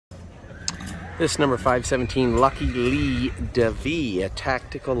This number 517, Lucky Lee De Vie, a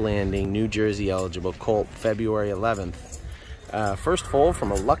tactical landing, New Jersey eligible colt, February 11th. First foal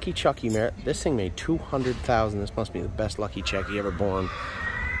from a Lucky Chucky mare. This thing made $200,000. This must be the best Lucky Chucky ever born.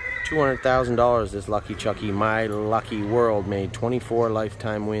 $200,000 this Lucky Chucky, My Lucky World, made 24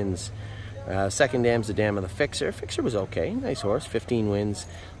 lifetime wins. Second dam's the dam of the Fixer. Fixer was okay, nice horse, 15 wins.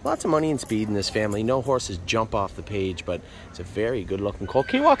 Lots of money and speed in this family. No horses jump off the page, but it's a very good looking colt.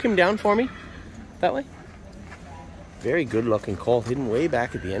 Can you walk him down for me? That way? Very good looking colt, hidden way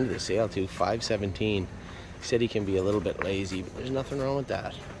back at the end of the sale too, 517. He said he can be a little bit lazy, but there's nothing wrong with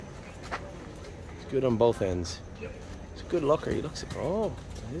that. It's good on both ends. He's a good looker. He looks, oh,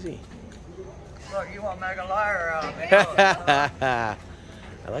 is he? Look, you want to make a liar out of me.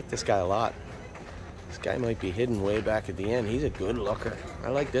 I like this guy a lot. This guy might be hidden way back at the end. He's a good looker. I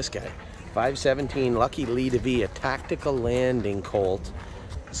like this guy. 517, Lucky Lee De Vie, a tactical landing colt.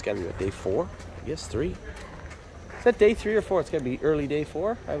 It's got to be what, day 4? I guess 3. Is that day 3 or 4? It's got to be early day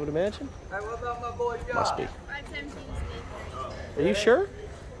 4, I would imagine. Must be. 517 is day 3. Are you sure?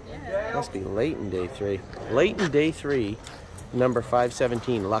 Yeah. Must be late in day 3. Late in day 3, number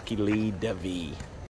 517, Lucky Lee De Vie.